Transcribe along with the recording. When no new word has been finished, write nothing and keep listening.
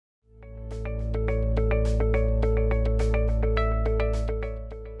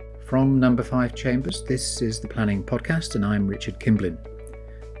From Number 5 Chambers, this is the Planning Podcast, and I'm Richard Kimblin.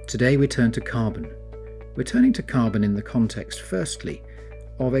 Today we turn to carbon. We're turning to carbon in the context, firstly,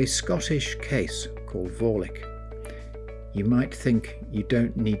 of a Scottish case called Vorlich. You might think you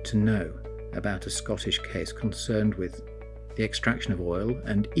don't need to know about a Scottish case concerned with the extraction of oil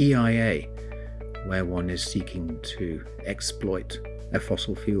and EIA, where one is seeking to exploit a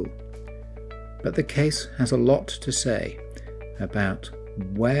fossil fuel. But the case has a lot to say about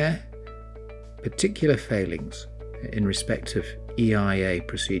where particular failings in respect of EIA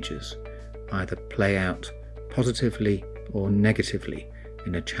procedures either play out positively or negatively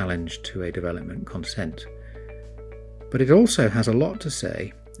in a challenge to a development consent. But it also has a lot to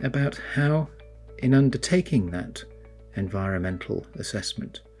say about how, in undertaking that environmental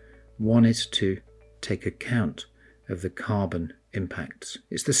assessment, one is to take account of the carbon impacts.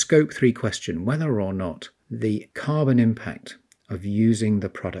 It's the Scope 3 question, whether or not the carbon impact of using the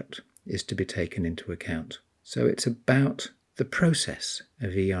product is to be taken into account. So it's about the process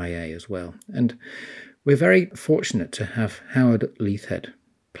of EIA as well. And we're very fortunate to have Harj Leithead,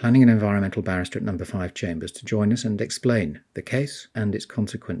 Planning and Environmental Barrister at Number 5 Chambers, to join us and explain the case and its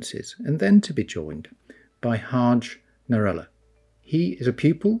consequences, and then to be joined by Harj Narulla. He is a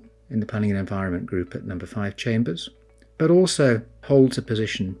pupil in the Planning and Environment Group at Number 5 Chambers, but also holds a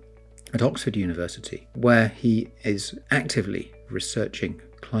position at Oxford University, where he is actively researching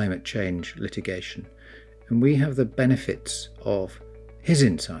climate change litigation. And we have the benefits of his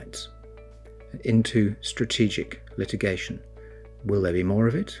insights into strategic litigation. Will there be more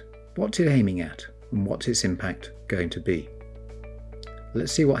of it? What's it aiming at? And what's its impact going to be?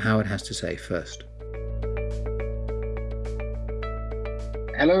 Let's see what Howard has to say first.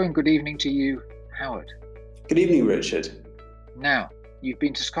 Hello and good evening to you, Howard. Good evening, Richard. Now, you've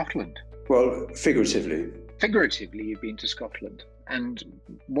been to Scotland. Well, figuratively. Figuratively, you've been to Scotland. And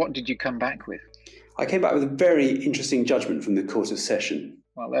what did you come back with? I came back with a very interesting judgment from the Court of Session.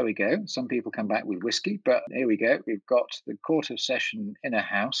 Well, there we go. Some people come back with whiskey, but here we go. We've got the Court of Session in a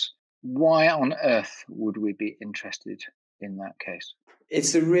house. Why on earth would we be interested in that case?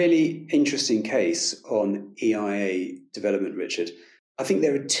 It's a really interesting case on EIA development, Richard. I think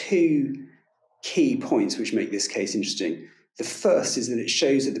there are two key points which make this case interesting. The first is that it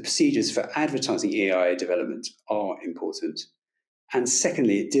shows that the procedures for advertising EIA development are important. And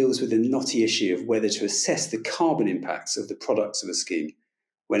secondly, it deals with the knotty issue of whether to assess the carbon impacts of the products of a scheme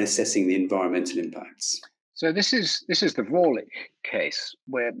when assessing the environmental impacts. So this is the Vorlich case.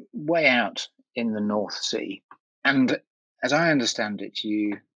 We're way out in the North Sea. And as I understand it,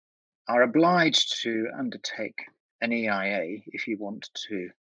 you are obliged to undertake an EIA if you want to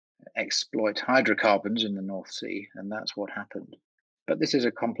exploit hydrocarbons in the North Sea, and that's what happened. But this is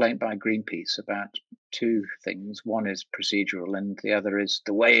a complaint by Greenpeace about two things. One is procedural, and the other is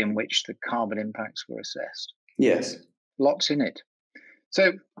the way in which the carbon impacts were assessed. Yes. Lots in it.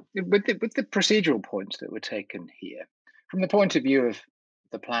 So with the procedural points that were taken here, from the point of view of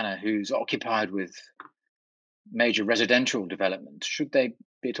the planner who's occupied with major residential development, should they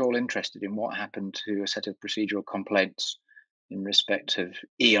be at all interested in what happened to a set of procedural complaints in respect of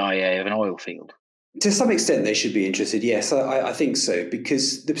EIA of an oil field? To some extent, they should be interested, yes, I think so,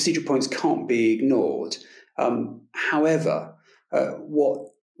 because the procedural points can't be ignored. However, what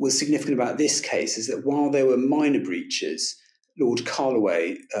was significant about this case is that while there were minor breaches, Lord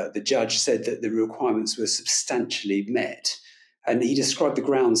Carloway, the judge, said that the requirements were substantially met. And he described the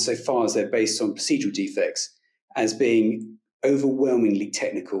grounds, so far as they're based on procedural defects, as being overwhelmingly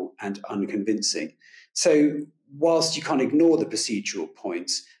technical and unconvincing. So whilst you can't ignore the procedural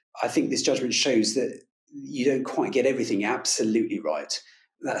points, I think this judgment shows that you don't quite get everything absolutely right.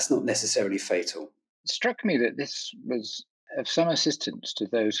 That's not necessarily fatal. It struck me that this was of some assistance to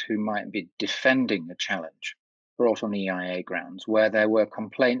those who might be defending a challenge brought on EIA grounds, where there were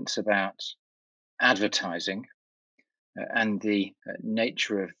complaints about advertising and the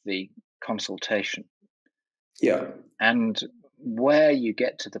nature of the consultation. Yeah. And where you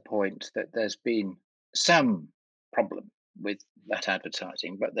get to the point that there's been some problem with that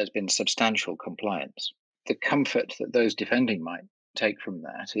advertising, but there's been substantial compliance. The comfort that those defending might take from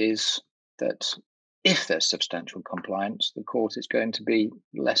that is that if there's substantial compliance, the court is going to be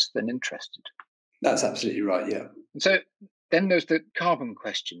less than interested. That's absolutely right, yeah. So then there's the carbon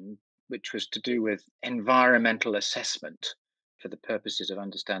question, which was to do with environmental assessment for the purposes of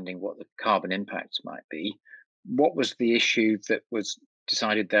understanding what the carbon impacts might be. What was the issue that was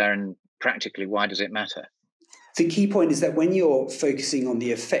decided there, and practically why does it matter? The key point is that when you're focusing on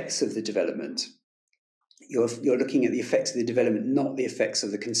the effects of the development, you're looking at the effects of the development, not the effects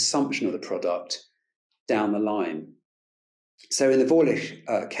of the consumption of the product down the line. So in the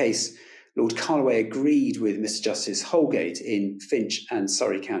Vorlich case, Lord Carloway agreed with Mr. Justice Holgate in Finch and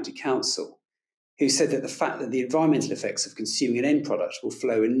Surrey County Council, who said that the fact that the environmental effects of consuming an end product will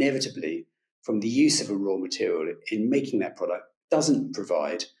flow inevitably from the use of a raw material in making that product doesn't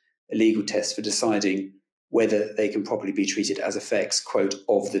provide a legal test for deciding whether they can properly be treated as effects, quote,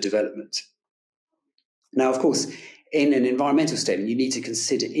 of the development. Now, of course, in an environmental statement, you need to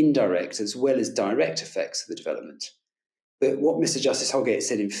consider indirect as well as direct effects of the development. But what Mr. Justice Holgate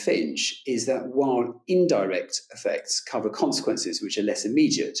said in Finch is that while indirect effects cover consequences which are less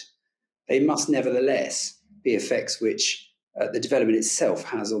immediate, they must nevertheless be effects which the development itself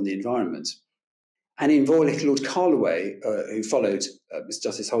has on the environment. And in Vorlich, Lord Carloway, who followed Mr.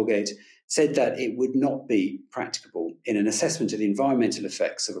 Justice Holgate, said that it would not be practicable in an assessment of the environmental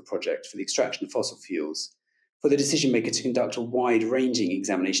effects of a project for the extraction of fossil fuels for the decision maker to conduct a wide-ranging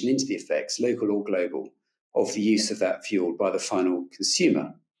examination into the effects, local or global, of the use of that fuel by the final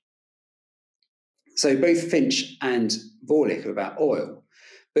consumer. So both Finch and Vorlich are about oil,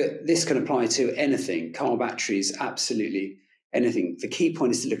 but this can apply to anything, car batteries, absolutely anything. The key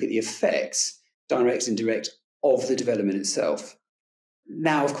point is to look at the effects, direct and indirect, of the development itself.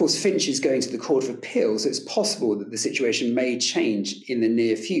 Now, of course, Finch is going to the Court of Appeal, so it's possible that the situation may change in the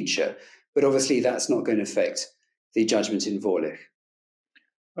near future, but obviously that's not going to affect the judgment in Vorlich.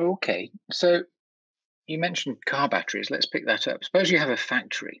 Okay, so you mentioned car batteries. Let's pick that up. Suppose you have a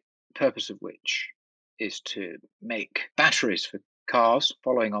factory, the purpose of which is to make batteries for cars,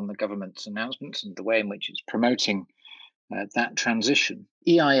 following on the government's announcements and the way in which it's promoting that transition.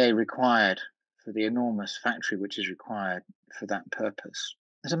 EIA required for the enormous factory which is required for that purpose.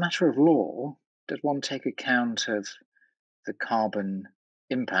 As a matter of law, does one take account of the carbon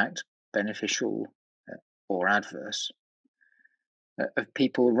impact, beneficial or adverse, of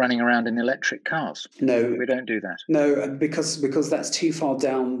people running around in electric cars? No, we don't do that. No, because that's too far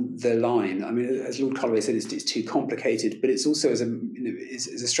down the line. I mean, as Lord Carloway said, it's too complicated, but it's also as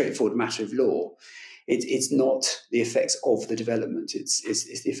a straightforward matter of law. It's not the effects of the development. It's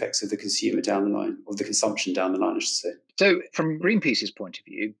the effects of the consumer down the line, of the consumption down the line, I should say. So, from Greenpeace's point of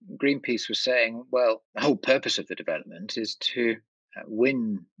view, Greenpeace was saying, well, the whole purpose of the development is to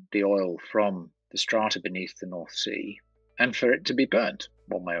win the oil from the strata beneath the North Sea, and for it to be burnt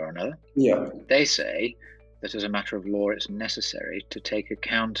one way or another. Yeah. They say that as a matter of law, it's necessary to take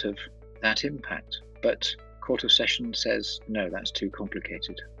account of that impact. But Court of Session says, no, that's too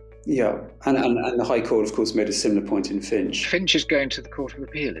complicated. Yeah, and the High Court, of course, made a similar point in Finch. Finch is going to the Court of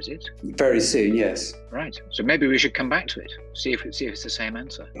Appeal, is it? Very soon, yes. Right. So maybe we should come back to it, see if it's the same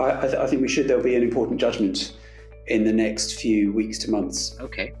answer. I think we should. There'll be an important judgment in the next few weeks to months.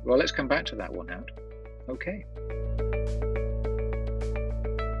 Okay. Well, let's come back to that one out. Okay.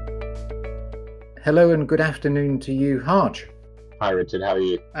 Hello and good afternoon to you, Harj. Hi, Richard. How are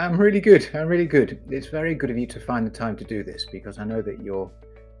you? I'm really good. It's very good of you to find the time to do this, because I know that you're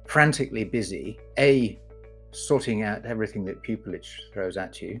frantically busy, A, sorting out everything that pupillage throws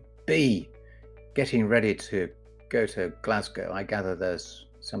at you, B, getting ready to go to Glasgow. I gather there's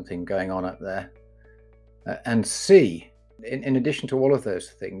something going on up there. And C, in addition to all of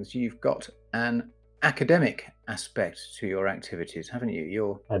those things, you've got an academic aspect to your activities, haven't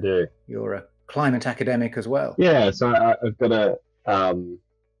you? I do. You're a climate academic as well. Yeah, so I've got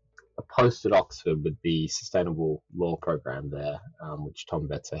a post at Oxford with the Sustainable Law program there, which Tom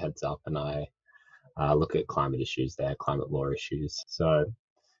Betzer heads up, and I look at climate issues there, climate law issues. So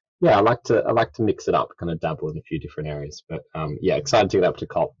yeah, I like to mix it up, kind of dabble in a few different areas. But yeah, excited to get up to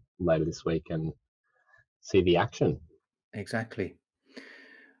COP later this week and see the action. Exactly.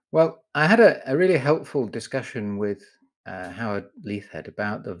 Well, I had a really helpful discussion with Howard Leithead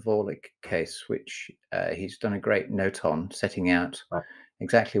about the Vorlich case, which he's done a great note on, setting out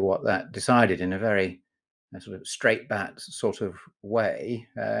exactly what that decided in a very sort of straight bat sort of way.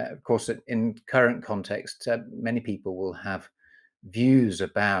 Of course, in current context, many people will have views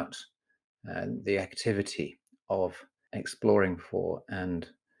about the activity of exploring for and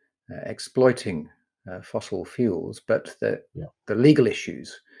exploiting fossil fuels, but the legal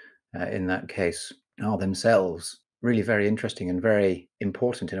issues in that case are themselves really very interesting and very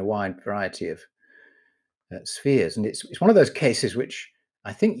important in a wide variety of spheres. And it's one of those cases which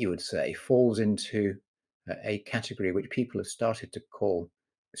I think you would say falls into a category which people have started to call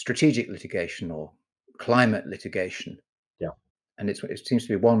strategic litigation or climate litigation. Yeah. And it seems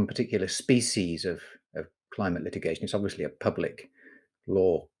to be one particular species of climate litigation. It's obviously a public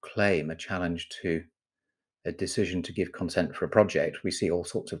law claim, a challenge to a decision to give consent for a project. We see all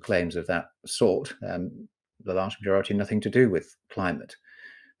sorts of claims of that sort. The large majority nothing to do with climate.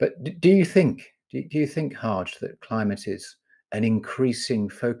 But do you think, Harj, that climate is an increasing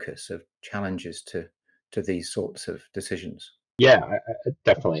focus of challenges to these sorts of decisions? Yeah,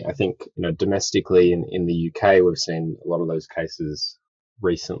 definitely. I think, domestically in the UK, we've seen a lot of those cases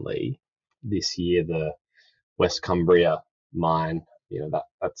recently. This year, the West Cumbria mine,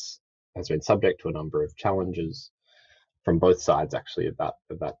 that's has been subject to a number of challenges from both sides, actually, of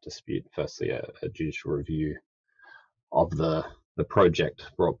that dispute. Firstly, a judicial review of the project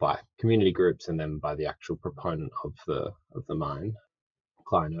brought by community groups, and then by the actual proponent of the mine.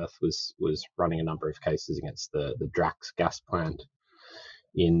 Client Earth was running a number of cases against the Drax gas plant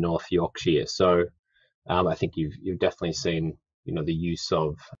in North Yorkshire. So I think you've definitely seen the use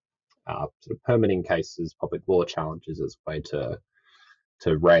of sort of permitting cases, public law challenges as a way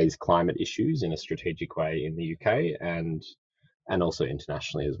to raise climate issues in a strategic way in the UK and also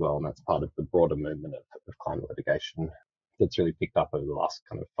internationally as well. And that's part of the broader movement of climate litigation that's really picked up over the last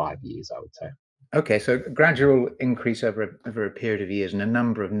kind of 5 years, I would say. Okay, so a gradual increase over a period of years, and a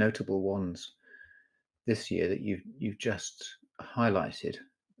number of notable ones this year that you've just highlighted.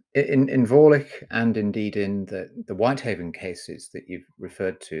 In Vorlich, and indeed in the Whitehaven cases that you've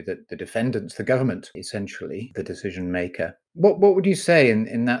referred to, that the defendants, the government, essentially the decision maker. What would you say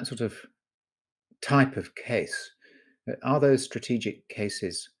in that sort of type of case? Are those strategic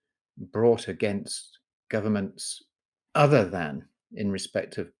cases brought against governments other than in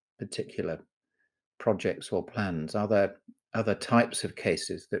respect of particular projects or plans? Are there other types of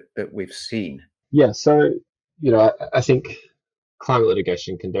cases that we've seen? Yeah, so I think climate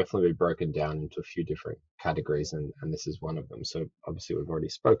litigation can definitely be broken down into a few different categories, and this is one of them. So obviously we've already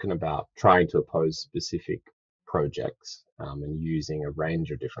spoken about trying to oppose specific projects and using a range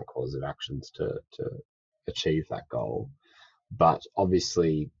of different causes of actions to achieve that goal. But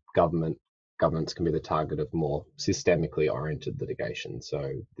obviously governments can be the target of more systemically oriented litigation.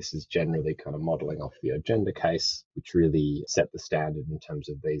 So this is generally kind of modeling off the agenda case, which really set the standard in terms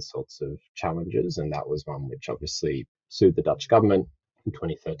of these sorts of challenges. And that was one which obviously sued the Dutch government in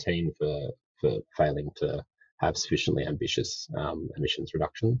 2013 for failing to have sufficiently ambitious emissions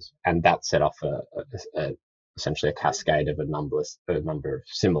reductions. And that set off essentially a cascade of a number of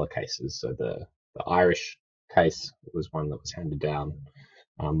similar cases. So the Irish case was one that was handed down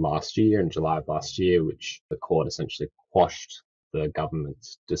last year, in July of last year, which the court essentially quashed the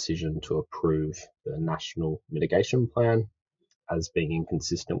government's decision to approve the national mitigation plan as being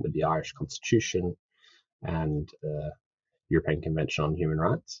inconsistent with the Irish constitution and the European Convention on Human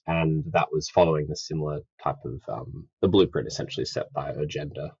Rights. And that was following the similar type of the blueprint essentially set by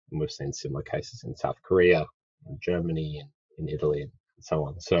agenda. And we've seen similar cases in South Korea, in Germany, and in Italy, and so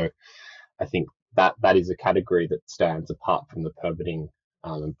on. So I think that is a category that stands apart from the permitting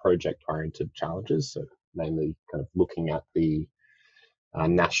and project-oriented challenges, so namely kind of looking at the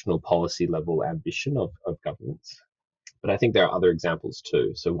national policy level ambition of governments. But I think there are other examples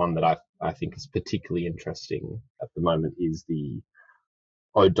too. So one that I think is particularly interesting at the moment is the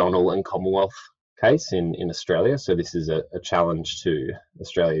O'Donnell and Commonwealth case in Australia. So this is a challenge to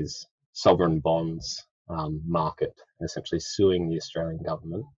Australia's sovereign bonds market, and essentially suing the Australian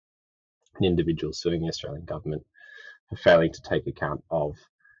government, an individual suing the Australian government for failing to take account of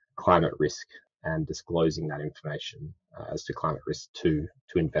climate risk and disclosing that information as to climate risk to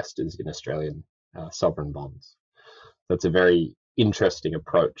investors in Australian sovereign bonds. That's a very interesting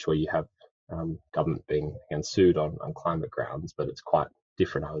approach where you have government being again sued on climate grounds, but it's quite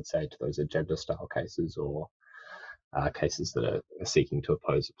different, I would say, to those agenda style cases or cases that are seeking to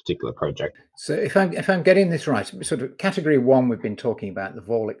oppose a particular project. So if I'm getting this right, sort of category one, we've been talking about the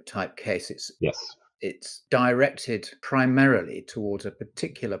Vorlich type case. It's directed primarily towards a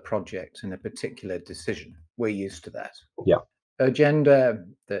particular project and a particular decision. We're used to that. Yeah. Agenda,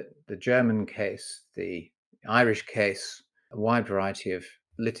 the German case, the Irish case, a wide variety of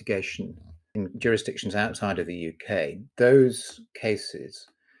litigation in jurisdictions outside of the UK. Those cases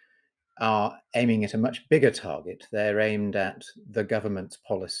are aiming at a much bigger target. They're aimed at the government's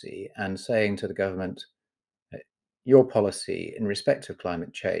policy and saying to the government, your policy in respect of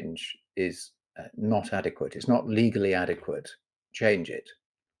climate change is not adequate. It's not legally adequate. Change it.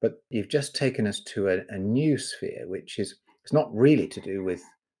 But you've just taken us to a new sphere, which is it's not really to do with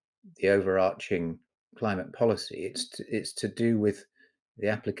the overarching climate policy. It's to do with the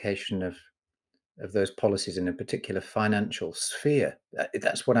application of those policies in a particular financial sphere.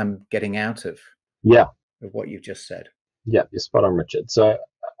 That's what I'm getting out of what you've just said. Yeah, you're spot on, Richard. So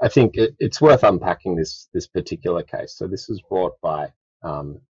I think it's worth unpacking this particular case. So this was brought by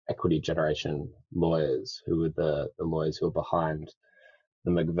equity generation lawyers who were the lawyers who were behind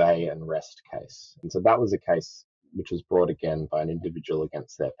the McVeigh and Rest case. And so that was a case which was brought again by an individual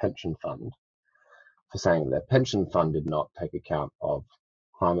against their pension fund for saying their pension fund did not take account of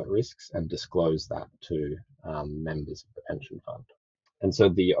climate risks and disclose that to members of the pension fund. And so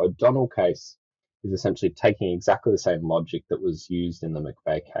the O'Donnell case is essentially taking exactly the same logic that was used in the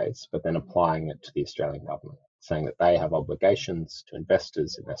McVeigh case, but then applying it to the Australian government, saying that they have obligations to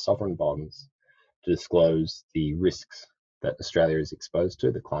investors in their sovereign bonds to disclose the risks that Australia is exposed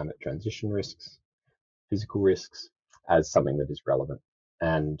to, the climate transition risks, physical risks, as something that is relevant.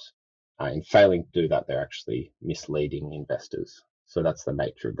 And in failing to do that, they're actually misleading investors. So that's the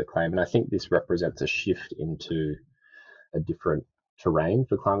nature of the claim. And I think this represents a shift into a different terrain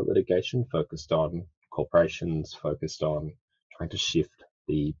for climate litigation, focused on corporations, focused on trying to shift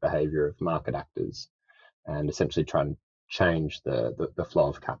the behavior of market actors and essentially try and change the flow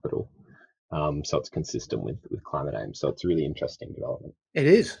of capital. So it's consistent with climate aims. So it's a really interesting development. It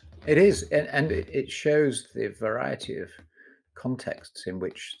is. And it shows the variety of contexts in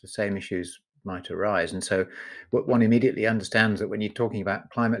which the same issues might arise. And so one immediately understands that when you're talking about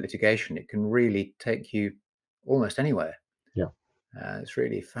climate litigation, it can really take you almost anywhere. Yeah. It's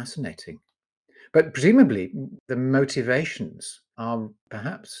really fascinating. But presumably the motivations are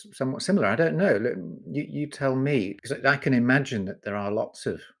perhaps somewhat similar. I don't know. You tell me, because I can imagine that there are lots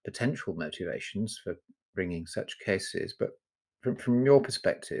of potential motivations for bringing such cases. But from your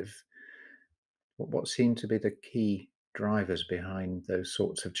perspective, what seem to be the key drivers behind those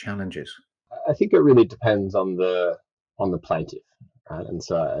sorts of challenges? I think it really depends on the plaintiff, right? And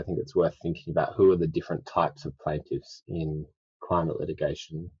so I think it's worth thinking about who are the different types of plaintiffs in climate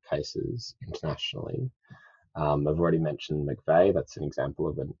litigation cases internationally. I've already mentioned McVeigh. That's an example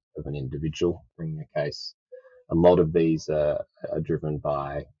of an individual bringing a case. A lot of these are driven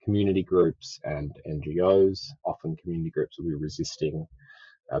by community groups and NGOs. Often community groups will be resisting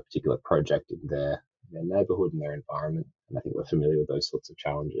a particular project in their neighborhood and their environment. And I think we're familiar with those sorts of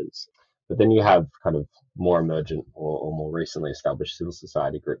challenges. But then you have kind of more emergent or more recently established civil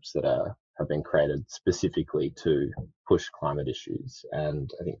society groups that have been created specifically to push climate issues. And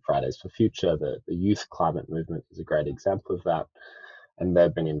I think Fridays for Future, the youth climate movement, is a great example of that. And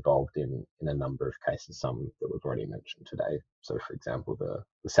they've been involved in a number of cases, some that we've already mentioned today. So, for example,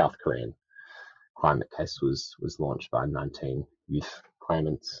 the South Korean climate case was launched by 19 youth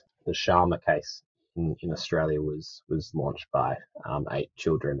claimants. The Sharma case in Australia was launched by 8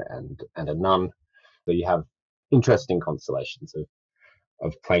 children and a nun. So you have interesting constellations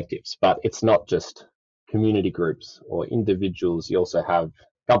of plaintiffs, but it's not just community groups or individuals. You also have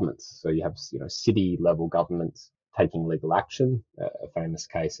governments. So you have city level governments taking legal action. A famous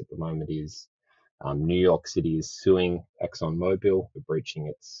case at the moment is New York City is suing ExxonMobil for breaching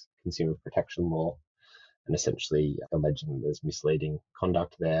its consumer protection law, and essentially alleging there's misleading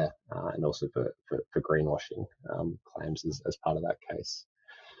conduct there, and also for greenwashing claims as part of that case.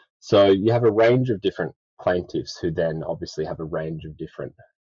 So you have a range of different plaintiffs who then obviously have a range of different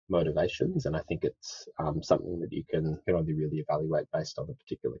motivations, and I think it's something that you can only really evaluate based on the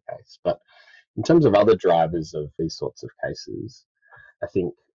particular case. But in terms of other drivers of these sorts of cases, I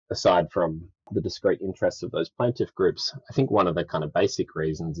think aside from the discrete interests of those plaintiff groups, I think one of the kind of basic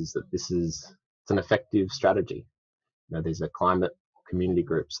reasons is that it's an effective strategy. These are climate community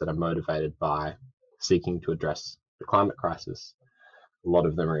groups that are motivated by seeking to address the climate crisis. A lot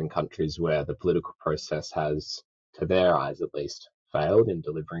of them are in countries where the political process has, to their eyes at least, failed in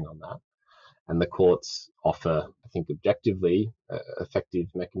delivering on that. And the courts offer, I think, objectively effective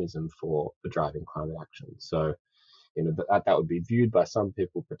mechanism for driving climate action. So, that would be viewed by some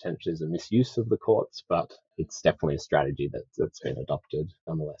people potentially as a misuse of the courts, but it's definitely a strategy that's been adopted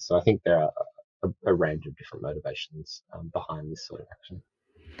nonetheless. So I think there are a range of different motivations behind this sort of action.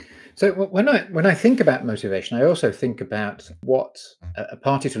 So when I think about motivation, I also think about what a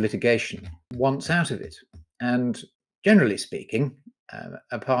party to litigation wants out of it. And generally speaking,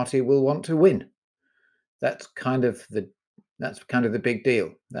 a party will want to win. That's kind of the big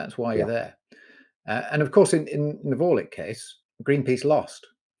deal. That's why you're there. And of course, in the Vorlich case, Greenpeace lost.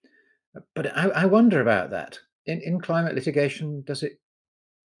 But I wonder about that. In climate litigation, does it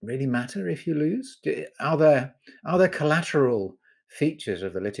really matter if you lose? Are there collateral features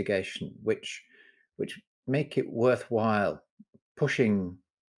of the litigation which make it worthwhile pushing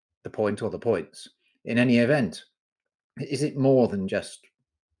the point or the points in any event? Is it more than just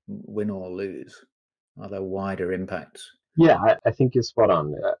win or lose? Are there wider impacts? Yeah, I think you're spot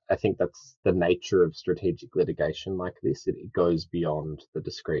on. I think that's the nature of strategic litigation like this. It goes beyond the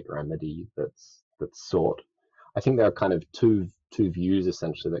discrete remedy that's sought. I think there are kind of two views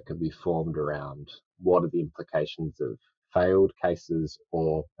essentially that can be formed around what are the implications of failed cases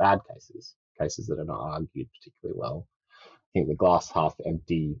or bad cases that are not argued particularly well. I think the glass half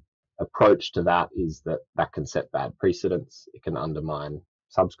empty approach to that is that that can set bad precedents. It can undermine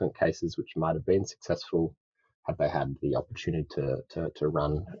subsequent cases which might have been successful had they had the opportunity to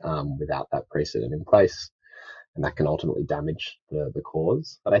run without that precedent in place. And that can ultimately damage the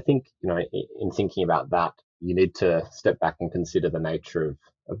cause. But I think, in thinking about that, you need to step back and consider the nature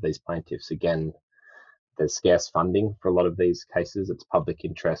of these plaintiffs. Again, there's scarce funding for a lot of these cases. It's public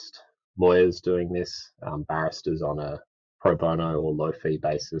interest lawyers doing this, barristers on a pro bono or low fee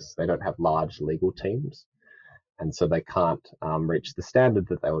basis. They don't have large legal teams. And so they can't reach the standard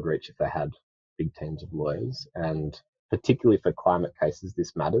that they would reach if they had big teams of lawyers. And particularly for climate cases,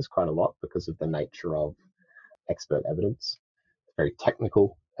 this matters quite a lot because of the nature of expert evidence. It's very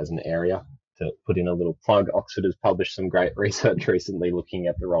technical as an area. To put in a little plug, Oxford has published some great research recently looking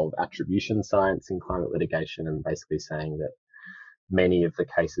at the role of attribution science in climate litigation and basically saying that many of the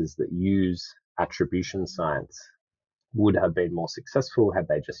cases that use attribution science would have been more successful had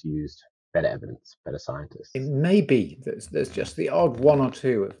they just used better evidence, better scientists. It may be that there's just the odd one or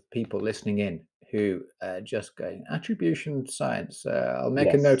two of people listening in who are just going, attribution science, I'll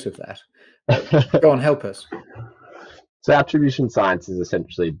make a note of that. Go on, help us. So attribution science is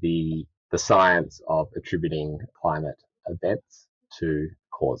essentially the science of attributing climate events to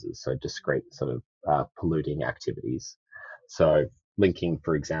causes, so discrete sort of polluting activities. So linking,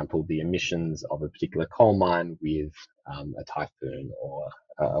 for example, the emissions of a particular coal mine with a typhoon or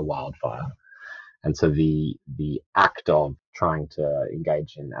a wildfire. And so the act of trying to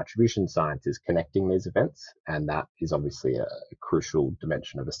engage in attribution science is connecting these events, and that is obviously a crucial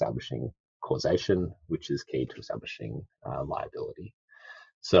dimension of establishing causation, which is key to establishing liability.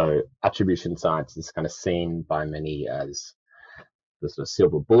 So attribution science is kind of seen by many as the sort of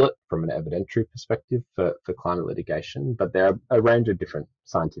silver bullet from an evidentiary perspective for climate litigation, but there are a range of different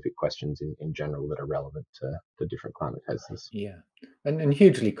scientific questions in general that are relevant to different climate cases. Yeah, and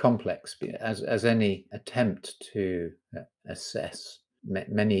hugely complex, as any attempt to assess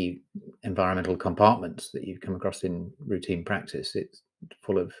many environmental compartments that you come across in routine practice. It's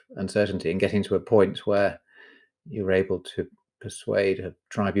full of uncertainty, and getting to a point where you're able to persuade a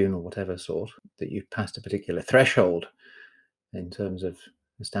tribunal, whatever sort, that you've passed a particular threshold in terms of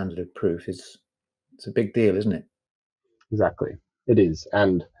the standard of proof it's a big deal, isn't it? Exactly, it is,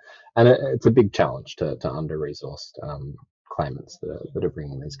 and it's a big challenge to under-resourced claimants that are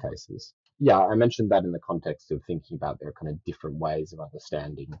bringing these cases. Yeah, I mentioned that in the context of thinking about there are kind of different ways of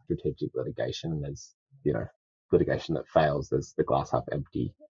understanding strategic litigation. And there's, litigation that fails. There's the glass half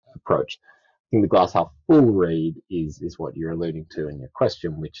empty approach. I think the glass half full read is what you're alluding to in your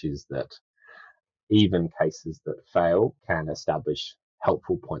question, which is that even cases that fail can establish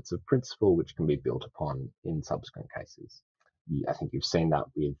helpful points of principle which can be built upon in subsequent cases. I think you've seen that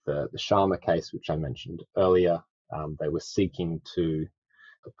with the Sharma case, which I mentioned earlier. They were seeking to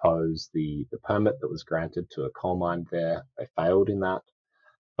oppose the permit that was granted to a coal mine there. They failed in that,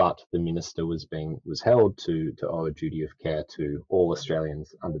 but the minister was held to owe a duty of care to all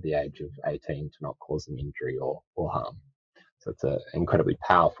Australians under the age of 18 to not cause them injury or harm. So it's an incredibly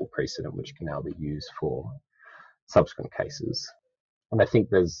powerful precedent which can now be used for subsequent cases. And I think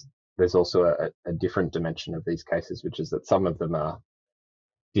there's also a different dimension of these cases, which is that some of them are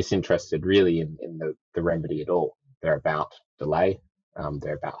disinterested really in the remedy at all. They're about delay.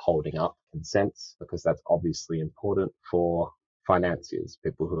 They're about holding up consents, because that's obviously important for financiers,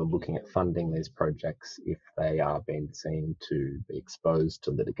 people who are looking at funding these projects. If they are being seen to be exposed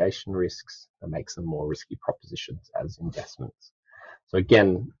to litigation risks, that makes them more risky propositions as investments. So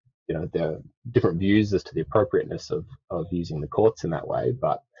again, there are different views as to the appropriateness of using the courts in that way,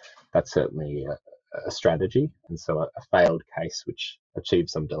 but that's certainly a strategy. And so a failed case which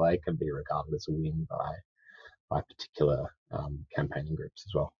achieves some delay can be regarded as a win by particular campaigning groups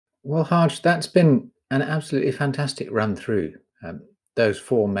as well. Well, Harj, that's been an absolutely fantastic run through those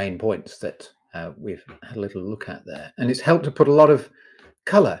four main points that we've had a little look at there. And it's helped to put a lot of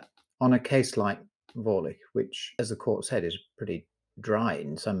colour on a case like Vorlich, which, as the court said, is pretty dry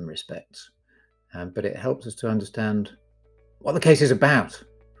in some respects. But it helps us to understand what the case is about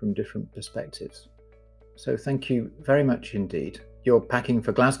from different perspectives. So thank you very much indeed. You're packing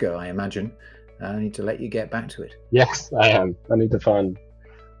for Glasgow, I imagine. I need to let you get back to it. Yes, I am. I need to find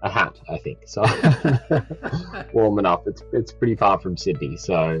a hat, I think. So warm enough. It's pretty far from Sydney,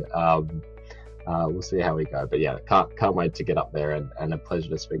 so we'll see how we go. But yeah, can't wait to get up there, and a pleasure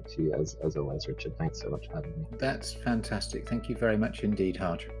to speak to you as always, Richard. Thanks so much for having me. That's fantastic. Thank you very much indeed,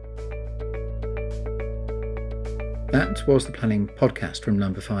 Harj. That was the Planning Podcast from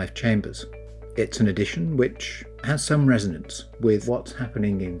Number 5 Chambers. It's an edition which has some resonance with what's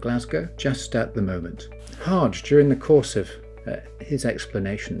happening in Glasgow just at the moment. Harj, during the course of his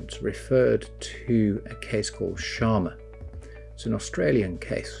explanations referred to a case called Sharma. It's an Australian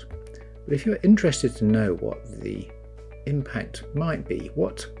case. But if you're interested to know what the impact might be,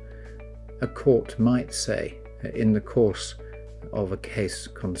 what a court might say in the course of a case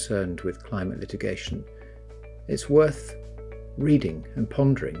concerned with climate litigation, it's worth reading and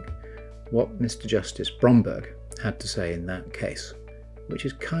pondering what Mr. Justice Bromberg had to say in that case, which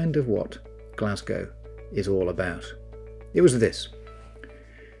is kind of what Glasgow is all about. It was this: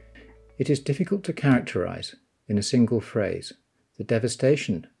 "It is difficult to characterise in a single phrase the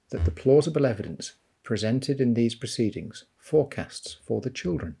devastation that the plausible evidence presented in these proceedings forecasts for the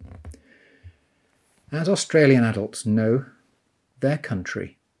children. As Australian adults know, their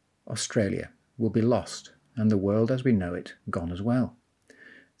country, Australia, will be lost and the world as we know it gone as well.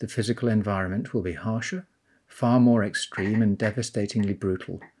 The physical environment will be harsher, far more extreme and devastatingly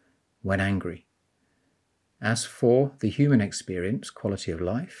brutal when angry. As for the human experience, quality of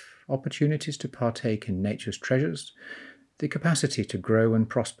life, opportunities to partake in nature's treasures, the capacity to grow and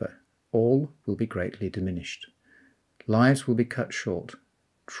prosper, all will be greatly diminished. Lives will be cut short,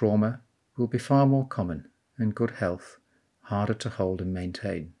 trauma will be far more common, and good health harder to hold and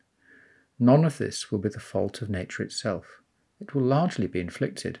maintain. None of this will be the fault of nature itself. It will largely be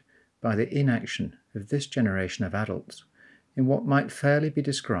inflicted by the inaction of this generation of adults in what might fairly be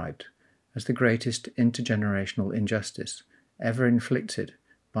described as the greatest intergenerational injustice ever inflicted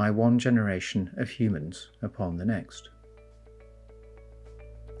by one generation of humans upon the next."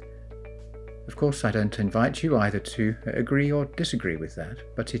 Of course, I don't invite you either to agree or disagree with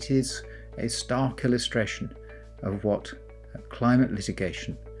that, but it is a stark illustration of what climate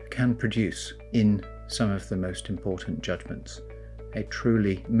litigation can produce in some of the most important judgments. A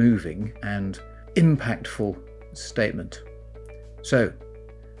truly moving and impactful statement. So,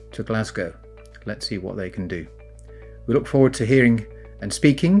 to Glasgow, let's see what they can do. We look forward to hearing and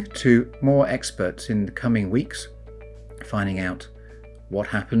speaking to more experts in the coming weeks, finding out what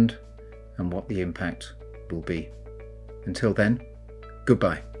happened and what the impact will be. Until then,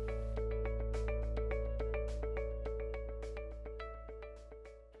 goodbye.